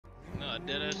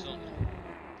dead ass don't.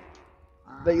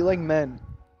 That you like men.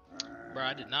 Bro,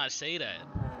 I did not say that.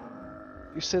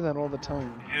 You say that all the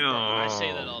time. Bro, I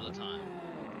say that all the time.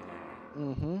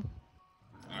 Mm-hmm.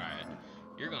 Alright.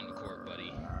 You're going to court,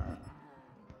 buddy.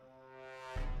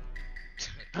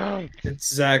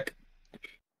 It's Zach.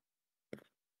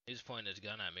 He's pointing his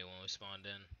gun at me when we spawned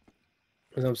in.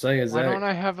 What I'm saying is Why Zach. don't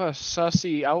I have a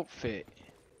sussy outfit?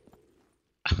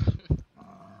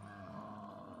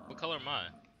 What color am I?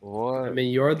 What? I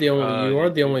mean, you're the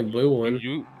only blue one.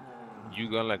 You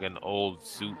got like an old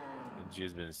suit that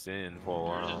you've been seeing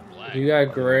for a Yours while. is black. You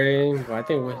got gray, but I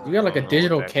think you got like a I don't know what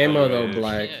digital that camo color though, is.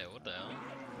 black. Yeah, what the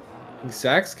hell?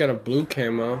 Zach's got a blue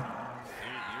camo. You're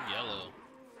yellow.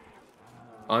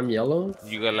 I'm yellow.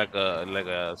 You got like a You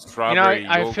know, strawberry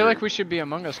I feel like yogurt. we should be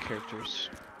Among Us characters.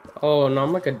 Oh no,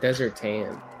 I'm like a desert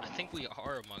tan. I think we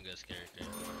are Among Us characters.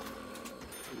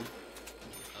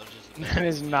 I was just That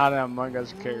is not an Among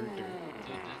Us character.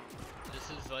 Dude, this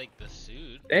is like the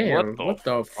suit. Damn, what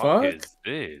the fuck? is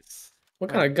this? What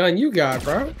kind of gun you got,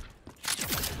 bro? What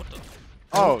the?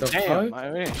 Oh, the damn. fuck?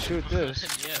 I didn't shoot this.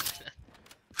 Yeah.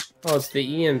 Oh, it's the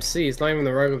EMC. It's not even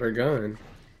the regular gun.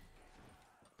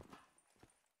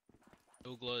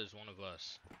 Ugla is one of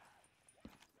us.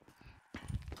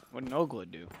 What did Nogla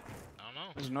do? I don't know.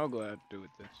 What does Nogla have to do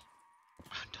with this?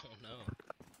 I don't know.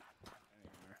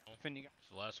 Finny It's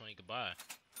the last one you could buy.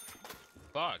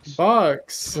 Box.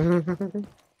 Box.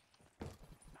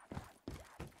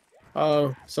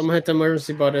 Oh, someone hit the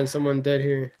emergency button. Someone dead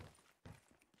here.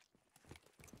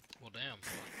 Well, damn.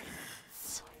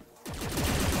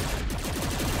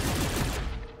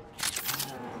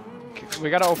 We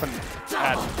gotta open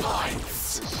ad.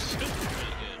 It's really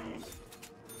good.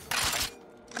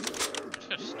 Just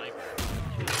got a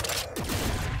sniper.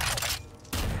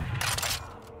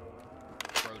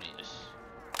 Proteus.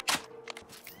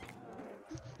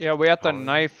 Yeah, we have to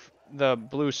knife the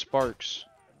blue sparks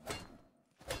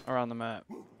around the map.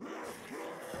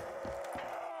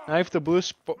 Knife the blue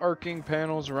sparking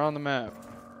panels around the map.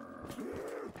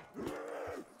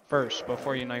 First,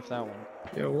 before you knife that one.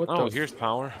 Yo, what Oh, the? here's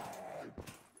power.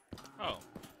 Oh.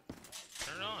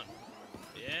 Turn it on.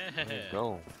 Yeah. Let's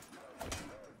go.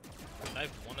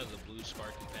 Knifed one of the blue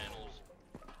sparking panels.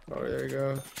 Oh, there you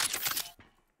go.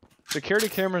 Security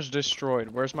cameras destroyed.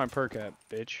 Where's my perk at,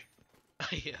 bitch?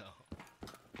 Yo.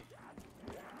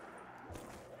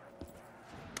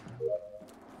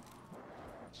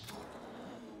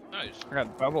 Nice. I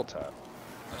got double tap.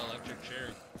 Got electric chair.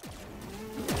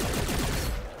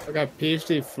 I got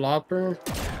PhD flopper.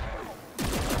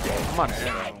 I'm on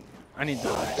ammo. I need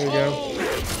that. There you go.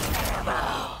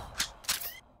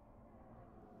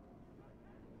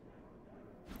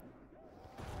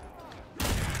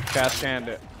 Cast and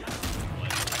it.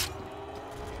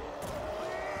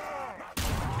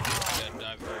 Got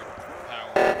divert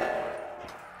power.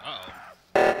 Uh-oh.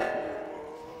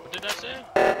 What did that say?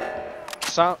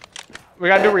 So, we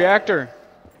gotta do reactor.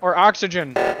 Or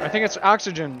oxygen. I think it's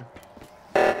oxygen.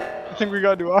 I think we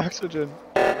gotta do oxygen.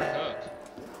 We're cooked.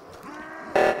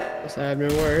 What's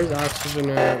admin? Where is oxygen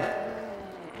at?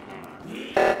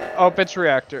 Oh, it's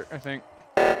reactor, I think.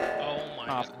 Oh my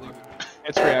Ah, god.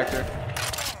 It's reactor.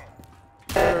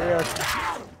 Reactor.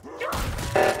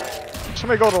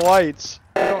 Somebody go to lights.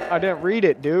 I didn't read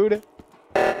it, dude.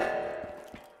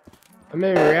 I'm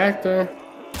in reactor.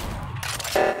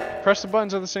 Press the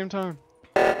buttons at the same time.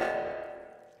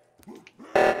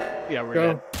 Yeah, we're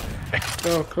Go. dead.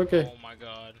 Go, click it. Oh my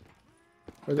god.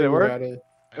 I Did think it we work? got it.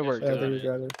 It worked. Yeah, I got think we it.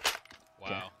 got it.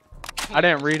 Wow. I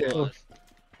didn't read it. What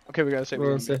Okay, we gotta save What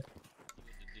it. was it? to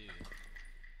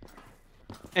do?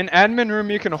 In admin room,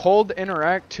 you can hold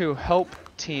interact to help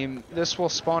team. This will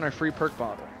spawn a free perk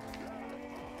bottle.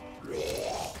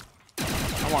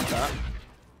 I want that.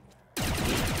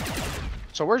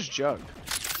 So where's Jug?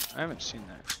 I haven't seen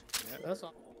that. That's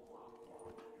all.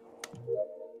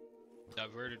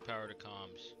 Diverted power to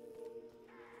comms.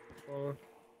 Oh,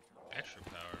 Extra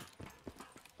power.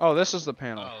 Oh, this is the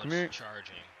panel. Oh, Come here. it's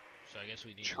charging. So I guess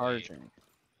we need Charging. to wait.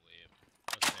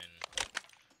 What's in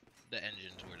the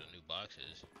engine to where the new box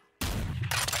is?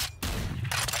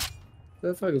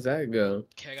 where the fuck does that go?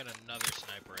 Okay, I got another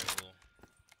sniper rifle.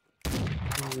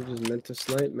 We just meant to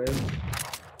snipe, man.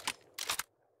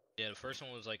 Yeah, the first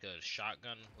one was like a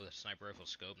shotgun with a sniper rifle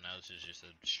scope. Now this is just a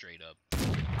straight up.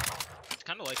 It's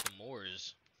kind of like the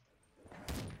Moors.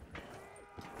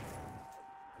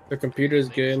 The computer's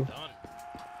I think it's good.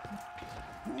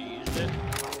 done. You used it?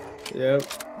 Yep.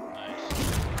 Nice.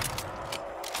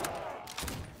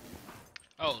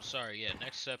 Oh, sorry. Yeah,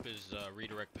 next step is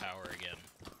redirect power again.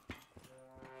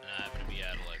 And I happen to be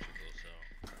at electrical,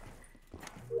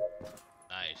 so.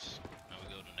 Nice. Now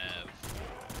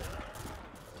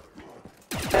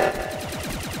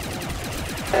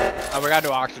Oh, we gotta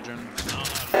do oxygen. I don't know how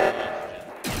to do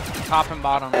oxygen. Top and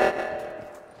bottom. Oh,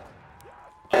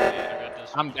 yeah, I got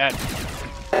this I'm one. dead.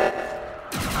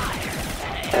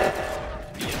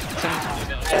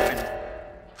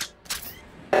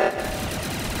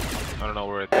 I don't know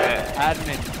where it's at.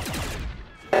 Admin.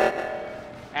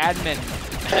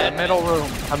 The middle room.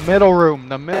 The middle room.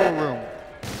 The middle room.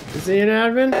 Is he an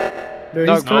admin? Dude,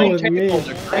 The he's coming green with me. table.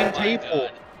 The green Oh my table.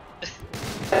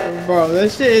 God. Bro,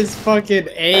 this shit is fucking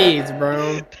AIDS,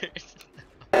 bro.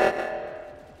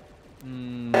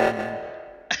 Mm.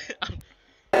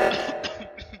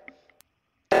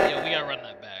 Yeah, we gotta run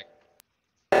that back.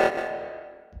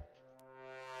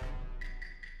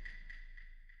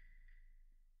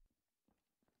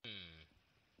 Hmm.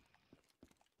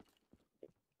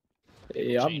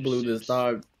 Yeah, I Change blew this suits.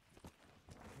 dog.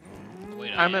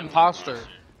 Wait, I'm I am imposter.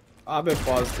 I've been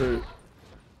fostered.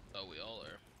 Oh, we all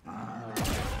are. I'm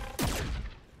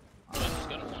just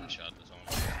gonna one-shot this one.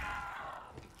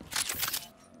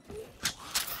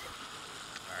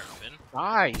 Alright, Finn.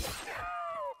 Die.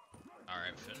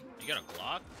 Alright, Finn. You got a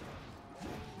Glock?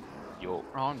 Yo,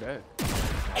 Oh, I'm dead.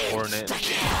 Hornet.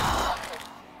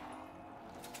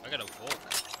 I got a Volk.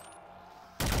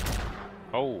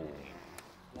 Oh,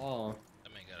 Oh.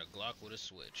 That man got a Glock with a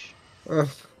switch.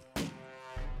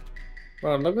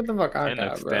 Bro, look what the fuck I and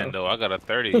got, bro. extendo. I got a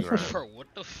 30 round. Bro, what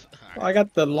the f- Alright. I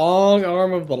got the long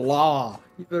arm of the law.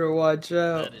 You better watch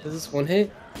out. That Is is- this one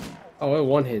hit? Oh, it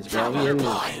one hits, bro. We in this.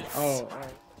 Oh,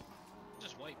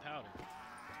 Just white powder.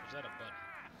 Or is that a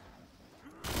button?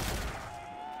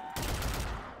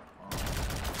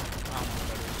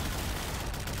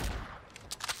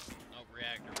 Oh,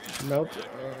 reactor. nope.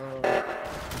 Reactor.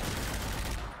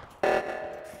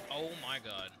 Oh my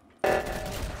god.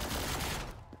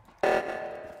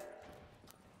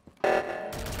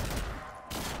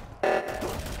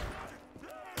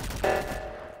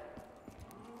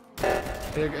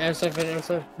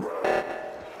 Answer.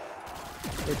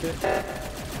 Okay.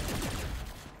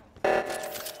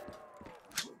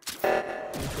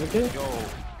 Okay. Yo,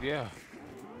 yeah.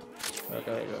 Okay,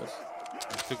 there it goes.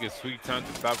 It took his sweet time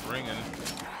to stop ringing.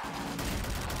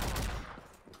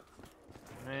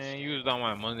 Man, used all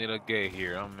my money to get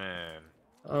here. Oh man.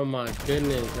 Oh my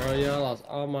goodness, bro. Yeah, I lost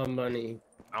all my money.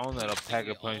 I want that a pack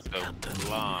of punch the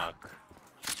block.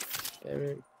 Damn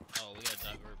it. Oh, we got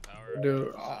divert power.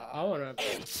 Dude, I wanna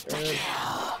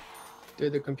do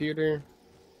the computer.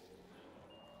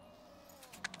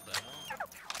 What the hell?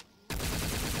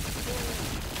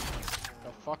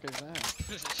 The fuck is that?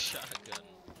 This is a shotgun.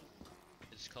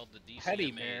 It's called the DCMA.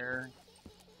 Teddy bear.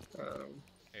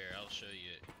 Here, I'll show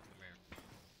you it.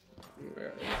 Come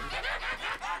here.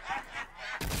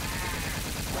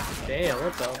 Damn,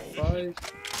 what the fuck?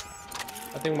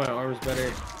 I think my arm's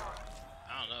better.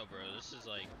 I don't know, bro. This is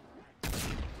like,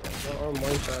 My arm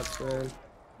one shots, man.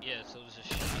 yeah, so it's a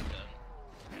shotgun.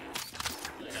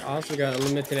 Like, I also got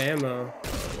limited ammo.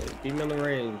 Beat me on the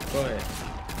range, but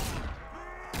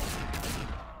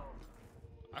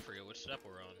I forget which step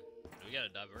we're on. Do we gotta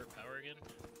divert power again?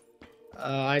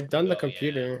 I done the Oh,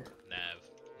 computer. Yeah.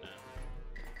 Nav.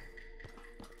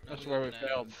 That's where we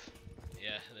failed.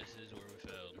 Yeah, this is where we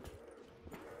failed.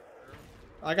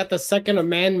 I got the Second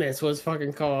Amendment, so it's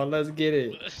fucking called. Let's get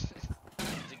it. Is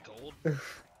it gold?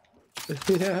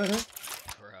 Yeah.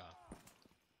 Bruh.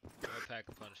 I'll pack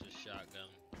a punch this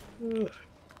shotgun.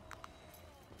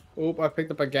 Oop, I picked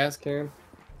up a gas can.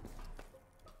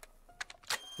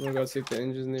 I'm gonna go see if the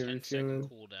engine's need 10-second refueling.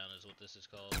 cooldown is what this is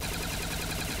called.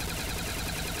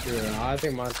 Dude, I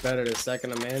think mine's better than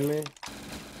Second Amendment.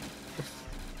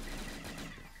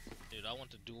 Dude, I want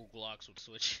the dual Glocks with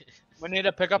switches. We need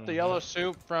to pick up the yellow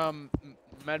soup from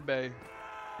Medbay.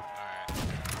 Alright.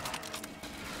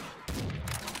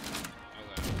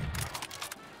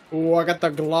 Okay. Ooh, I got the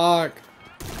Glock.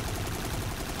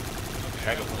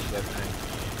 Pack of punch that thing.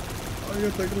 I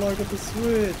got the Glock with the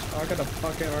switch. Oh, I got a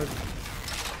fucking arc.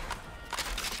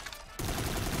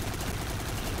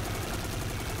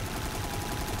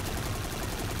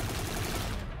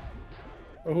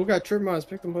 Oh, who got trip mines?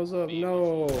 Pick them hoes up.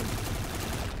 No.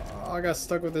 Oh, I got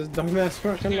stuck with this dumbass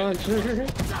fucking launcher.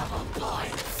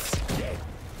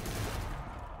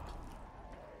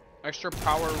 Extra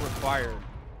power required.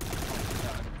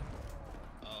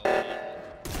 Oh,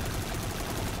 yeah.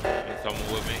 Is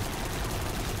someone with me?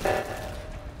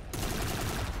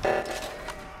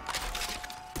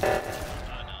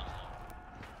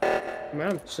 No. Man,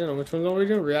 I'm chilling. Which one's we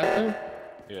doing? Reactor?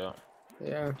 Yeah.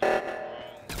 Yeah.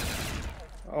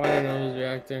 Oh, I didn't know it was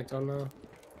reactor until now.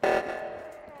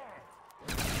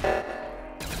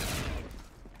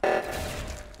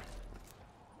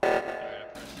 Alright, I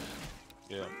pressed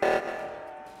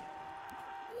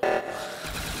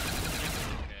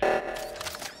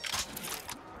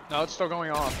No, it's still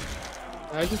going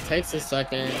off. It just takes a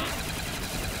second.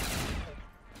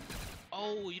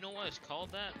 Oh, you know why it's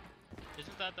called that?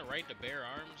 Isn't that the right to bear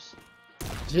arms?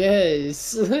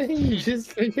 Yes, you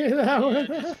just figured it out. Yeah, I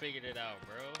just figured it out,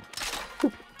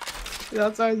 bro.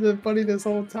 That's why it's been funny this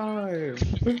whole time.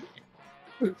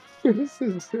 This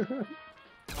is good.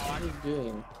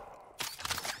 I'm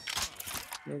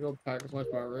gonna go pack as much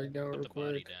my rig down Put real the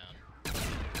body quick. down.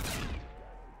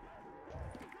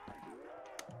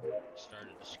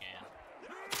 Started the scan.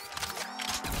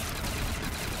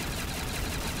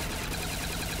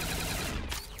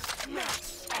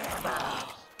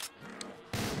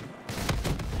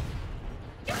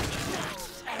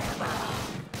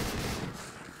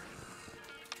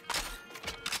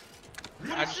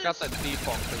 I just got the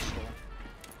default pistol.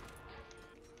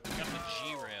 I got the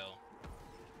G-rail.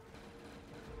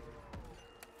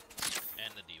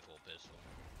 And the default pistol.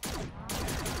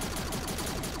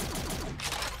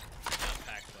 Got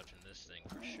pack clutch in this thing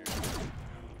for sure.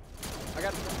 I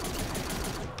got.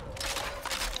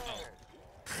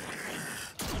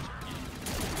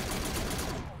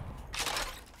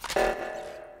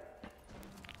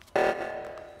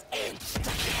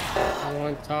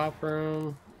 One top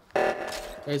room.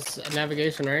 It's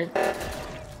navigation, right?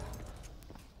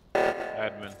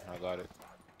 Admin, I got it.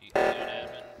 You got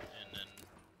admin,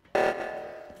 and then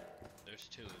there's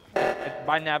two of them. It's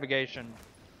by navigation.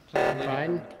 It's in the leading Fine.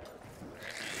 room.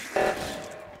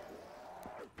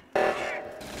 I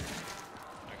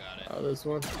got it. Oh, this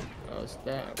one. Oh, it's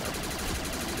that.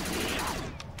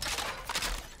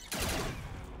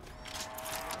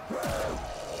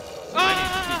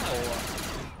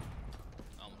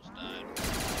 Almost died.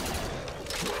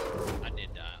 I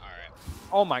did die. Alright.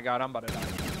 Oh my god, I'm about to die.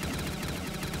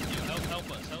 Yo,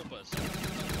 help us, help us.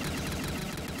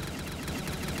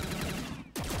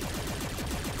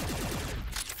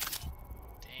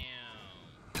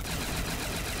 Damn.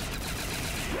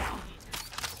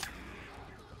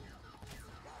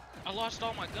 I lost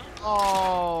all my guns.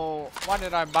 Oh, why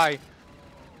did I buy?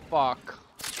 Fuck.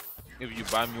 If you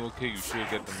buy mule kit, you should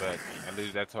get them back. At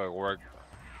least that's how it worked.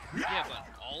 Yeah, but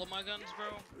all of my guns, bro?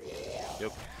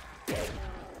 Yep. Like,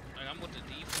 I'm with the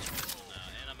default pistol now,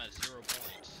 and I'm at 0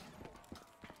 points.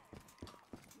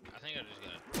 I think I just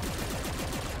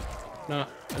got...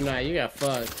 Nah, you got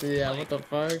fucked. Yeah, Like, what the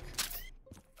fuck?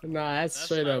 Nah, that's that's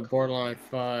straight not up cool. borderline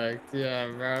fucked. Yeah,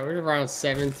 bro. We're around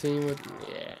 17 with.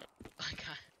 Yeah. Like,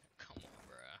 come on,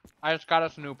 bro. I just got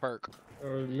us a new perk.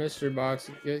 Or mystery box.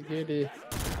 Get it.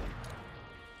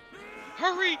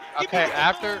 Hurry! Okay,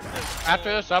 after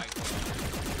this up,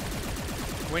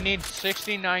 God. we need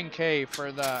 69k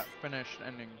for the finished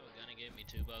ending. Oh, gonna give me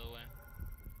two, by the way.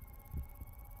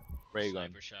 Ray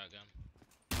gun. Sniper shotgun.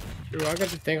 Dude, I got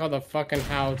to think on the fucking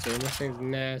howitzer. This thing's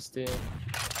nasty.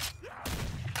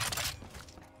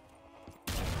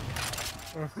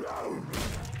 Alright,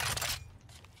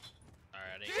 I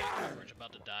didn't get coverage.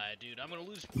 About to die, dude. I'm gonna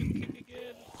lose my kick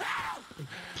again.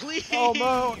 Please! Oh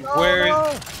no! No! Where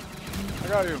no. I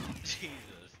got you. Jesus.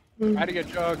 I had to get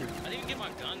Jug. I didn't even get my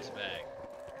guns back.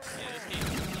 Yeah, this game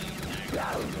is like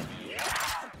actually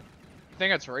You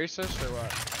think it's racist or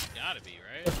what? gotta be,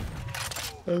 right?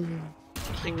 Like,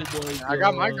 that's Oh I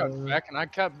got my guns back and I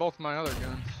kept both my other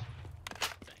guns.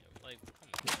 like,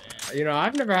 come on, man. You know,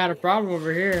 I've never had a problem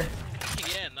over here.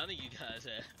 Yeah, none of you guys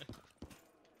have.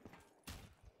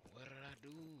 What did I do?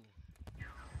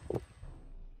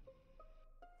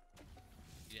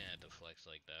 You didn't have to flex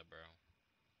like that, bro.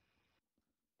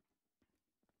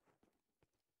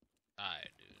 Alright,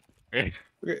 dude.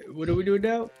 Okay, what do we do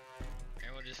now?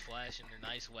 Everyone just flashing their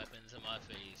nice weapons in my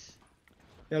face.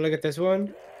 Yeah, look at this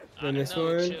one. I Then don't this know,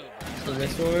 one. chill, bro. Then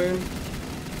this one.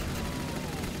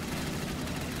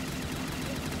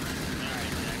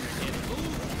 Alright, Zach, I get it. Ooh,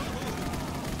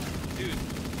 dude.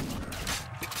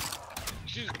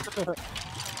 Dude.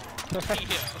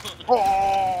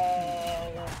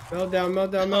 Oh! Meltdown,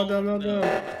 meltdown, meltdown, meltdown.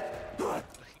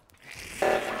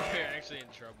 We're actually in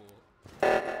trouble.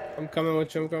 I'm coming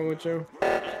with you, I'm coming with you.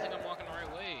 I don't think I'm walking the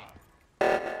right way.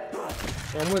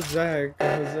 I'm with Zach.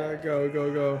 I'm with Zach. Go,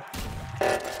 go, go.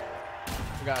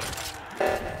 I got it.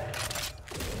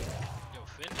 Yo,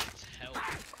 Finn needs help.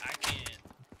 I can't.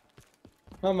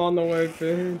 I'm on the way,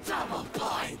 Finn. Dude,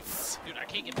 I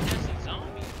can't get past these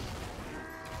zombies.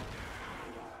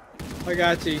 I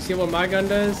got you. You see what my gun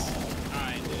does?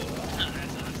 Alright, dude.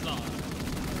 That's what I saw.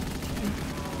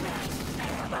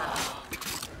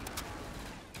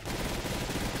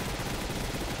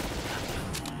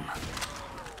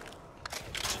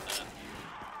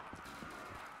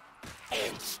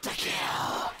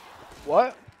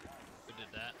 What? Who did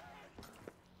that?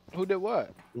 Who Who did what?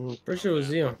 Pretty sure it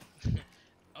was you.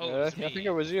 Oh, Yeah, it's me. I think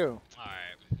it was you.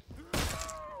 Alright.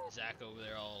 Zach over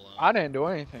there all alone. I didn't do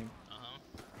anything.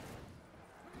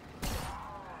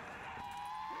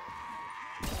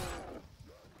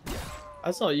 I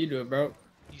saw you do it, bro.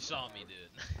 You saw me, dude.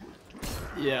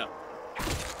 Yeah.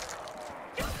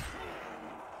 That's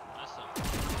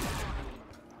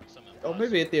some Oh,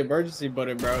 maybe hit the emergency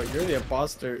button, bro. You're the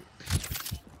imposter.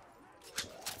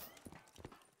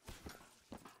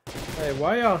 Hey,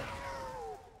 why y'all?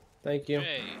 Thank you.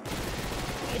 Hey.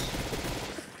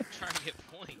 I'm trying to get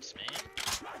points, man.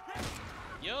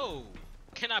 Yo,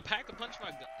 can I pack a punch my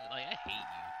gun? Like, I hate you.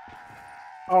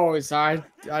 Oh, sorry.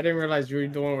 I didn't realize you were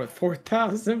doing with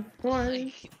 4,000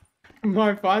 points.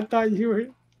 My fault. I thought you were.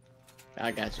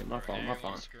 I got you. My fault. My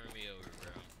fault. Screw me over,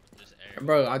 bro. Just air.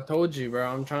 Bro, I told you, bro.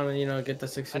 I'm trying to, get the I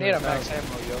 16. need a max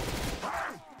ammo, yo.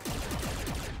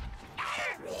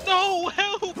 No,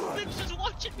 help! Finn's just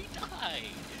watching me die.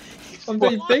 He's What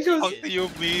do you think it was- What do you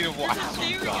mean? You're Watch just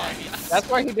you staring at guys. me. That's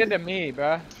what he did to me,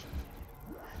 bruh.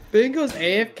 Bing goes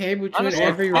AFK between Honestly,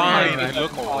 every fine, round. he Right?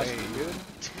 look away. Dude. Your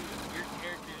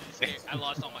character is scared. I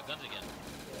lost all my guns again.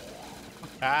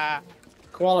 Ah.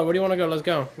 Koala, where do you want to go? Let's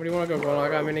go. Where do you want to go, Koala? I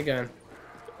got a minigun.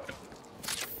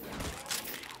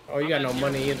 Oh, you got no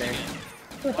money either.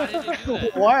 Why did it do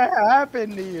that? What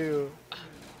happened to you?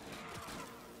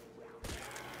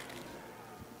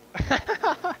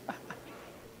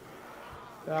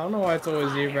 I don't know why it's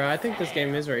always you, bro. I think this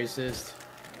game is racist.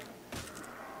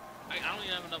 I don't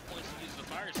even have enough points to use the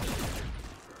fire system.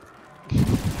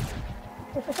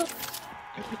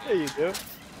 Yeah, you do. Have to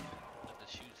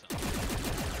shoot something.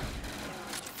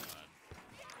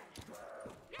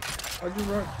 Why'd you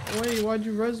run? Wait, why'd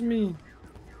you res me?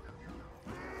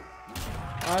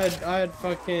 I had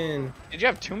fucking Did you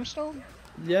have tombstone?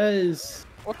 yes.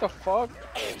 What the fuck?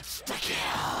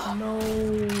 No.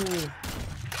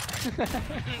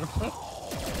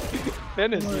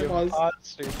 Finn is Oh, the it was-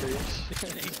 imposter, dude. He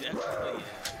definitely is.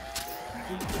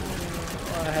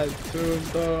 I had two,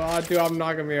 so dude, I'm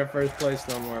not gonna be in first place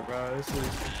no more, bro. This is.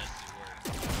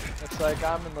 It's like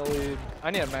I'm in the lead. I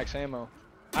need a max ammo.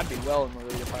 I'd be well in the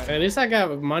lead if I At least I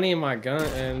got money in my gun,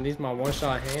 and at least my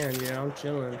one-shot hand. Yeah, I'm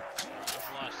chilling. I've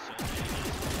lost so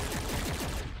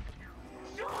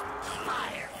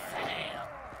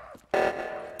many.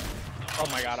 Oh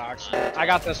my god, oxygen. I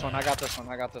got this one, I got this one,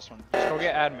 I got this one. Just go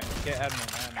get admin. Get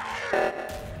admin.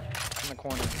 In the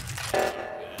corner.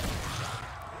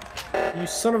 You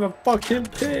son of a fucking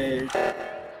pig! Get him.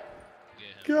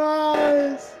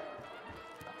 Guys!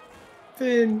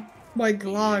 Finn, my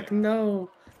Glock, no.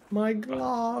 My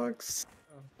Glocks.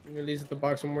 Let me release the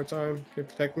box one more time. Can you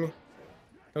protect me?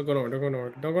 Don't go nowhere, don't go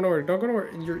nowhere, don't go nowhere, don't go nowhere.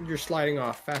 You're sliding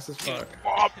off fast as fuck.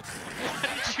 Why did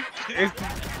you do that?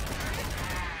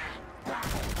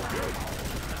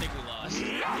 I think we lost.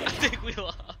 I think we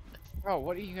lost. Bro,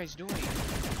 what are you guys doing?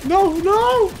 No,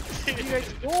 no! What are you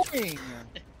guys doing?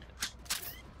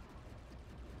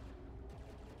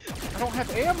 I don't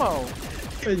have ammo.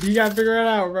 Hey, you gotta figure it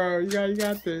out, bro. You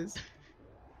got this.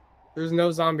 There's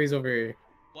no zombies over here.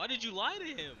 Why did you lie to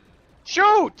him?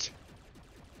 Shoot!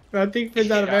 I think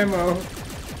Finn's out of ammo.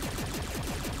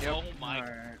 Oh my.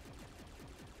 Alright.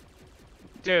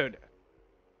 Dude.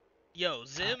 Yo,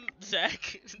 Zim,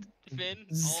 Zach, Finn,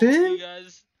 all of Zim? you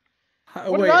guys.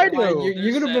 What did I do? You're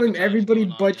There's gonna blame sabotage everybody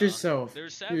going on, but y'all. yourself.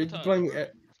 There's You're sabotage. blaming.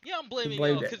 Yeah, I'm blaming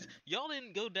blamed y'all it. because y'all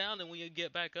didn't go down, and when you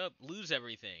get back up, lose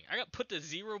everything. I got put to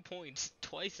 0 points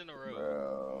twice in a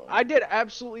row. I did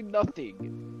absolutely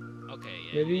nothing. Okay,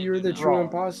 yeah. Maybe you you're did the that. true Wrong.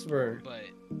 imposter. But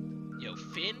yo,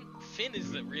 Finn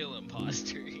is the real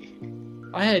imposter.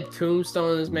 I had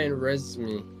tombstone. This man res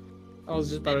me. I was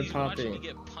just about And to he's top watching me it.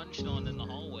 get punched on in the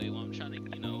hallway while I'm trying to,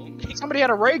 Somebody had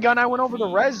a ray gun, I went over to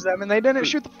res them, and they didn't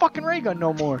shoot the fucking ray gun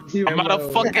no more. I'm out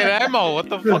of fucking ammo. What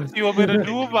the fuck do you want me to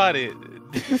do about it?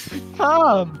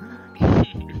 Tom!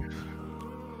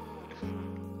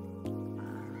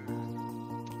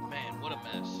 Man, what a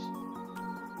mess.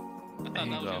 I thought There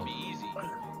you that was go. gonna be easy.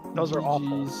 Those are awful.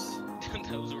 Jeez.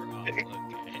 Those were awful.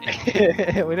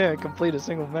 Okay. We didn't complete a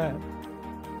single match.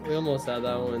 We almost had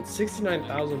that one.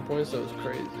 69,000 points. That was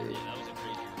crazy. Yeah, that was a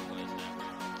crazy request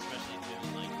effort, especially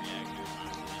doing like reactors.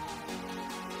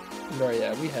 Bro,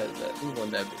 yeah, we had that. We won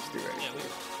that bitch too, right? Yeah, we were.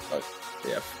 Fuck,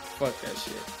 yeah, fuck that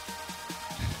shit.